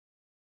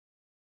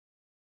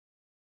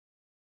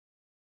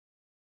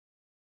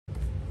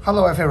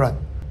Hello everyone.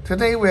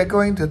 Today we are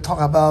going to talk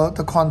about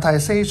the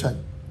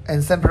quantization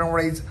and sampling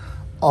rate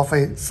of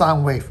a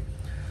sound wave.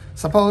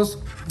 Suppose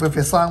with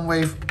a sound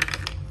wave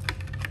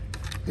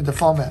in the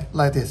format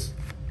like this.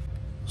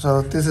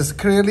 So this is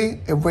clearly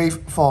a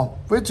waveform,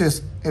 which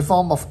is a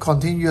form of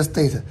continuous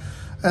data.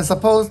 And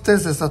suppose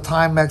this is the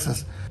time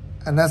axis.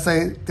 And let's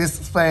say this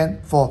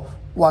span for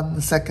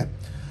 1 second.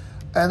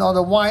 And on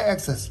the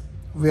y-axis,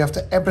 we have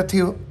the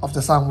amplitude of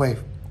the sound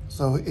wave.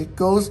 So it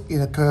goes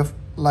in a curve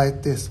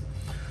like this.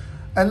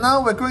 And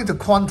now we're going to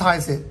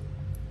quantize it.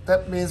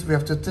 That means we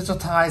have to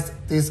digitize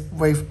this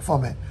wave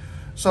format.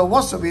 So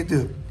what should we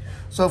do?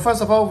 So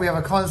first of all, we have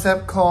a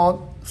concept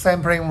called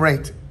sampling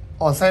rate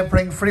or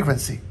sampling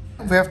frequency.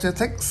 We have to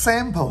take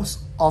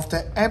samples of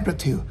the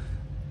amplitude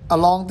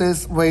along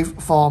this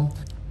waveform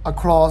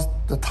across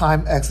the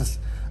time axis.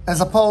 And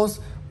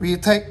suppose we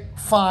take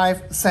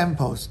 5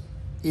 samples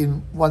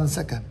in 1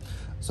 second.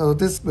 So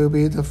this will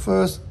be the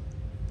first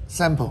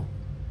sample.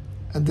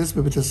 And this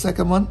will be the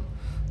second one.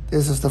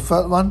 This is the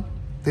third one,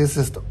 this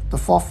is the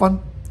fourth one,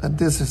 and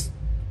this is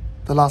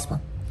the last one.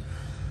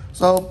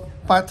 So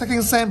by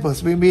taking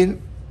samples, we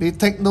mean we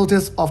take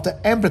notice of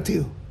the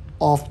amplitude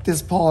of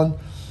this point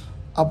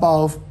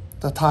above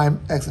the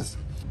time axis.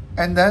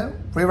 And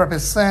then we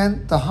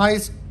represent the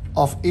height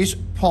of each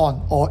point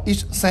or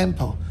each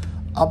sample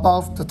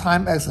above the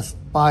time axis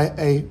by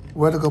a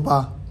vertical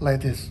bar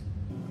like this.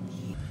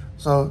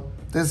 So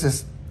this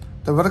is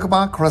the vertical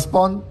bar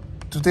correspond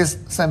to this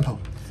sample.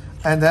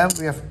 And then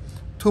we have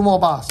 2 more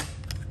bars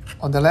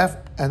on the left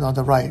and on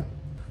the right.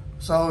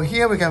 So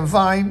here we can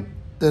find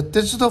the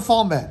digital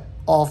format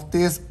of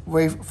this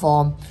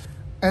waveform.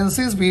 And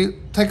since we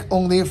take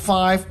only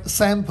 5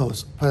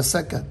 samples per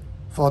second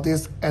for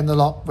this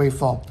analog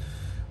waveform,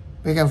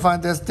 we can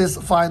find this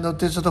final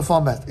digital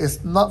format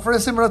is not very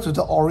similar to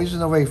the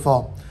original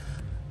waveform.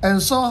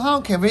 And so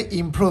how can we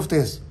improve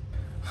this?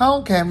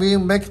 How can we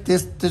make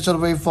this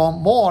digital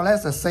waveform more or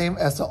less the same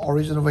as the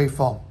original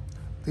waveform?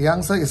 The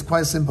answer is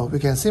quite simple. We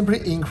can simply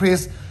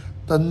increase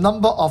the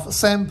number of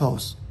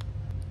samples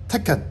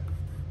taken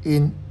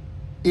in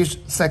each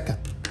second.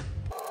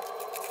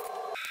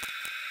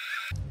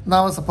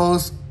 Now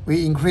suppose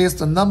we increase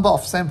the number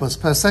of samples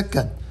per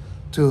second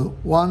to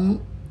 1,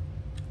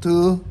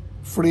 2,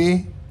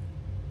 3,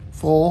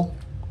 4,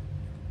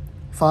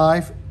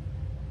 5,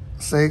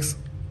 6,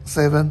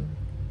 7,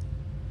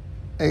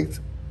 8,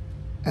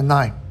 and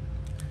 9.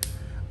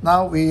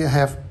 Now we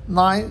have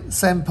 9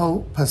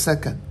 samples per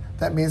second.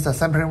 That means the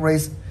sampling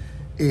rate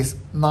is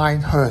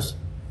 9 Hz.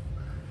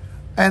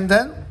 And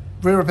then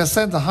we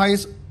represent the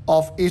height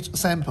of each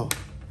sample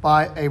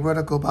by a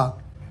vertical bar.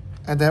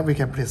 And then we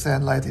can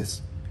present like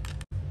this.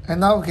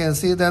 And now we can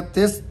see that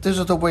this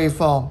digital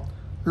waveform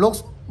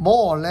looks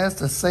more or less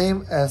the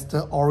same as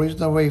the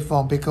original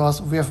waveform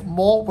because we have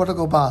more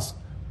vertical bars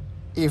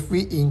if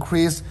we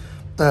increase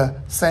the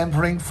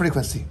sampling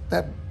frequency.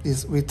 That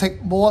is, we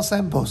take more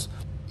samples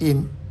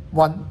in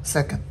 1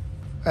 second.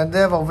 And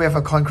therefore we have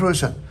a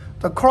conclusion.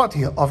 The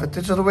quality of a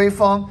digital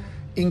waveform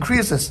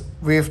increases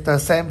with the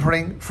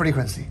sampling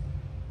frequency.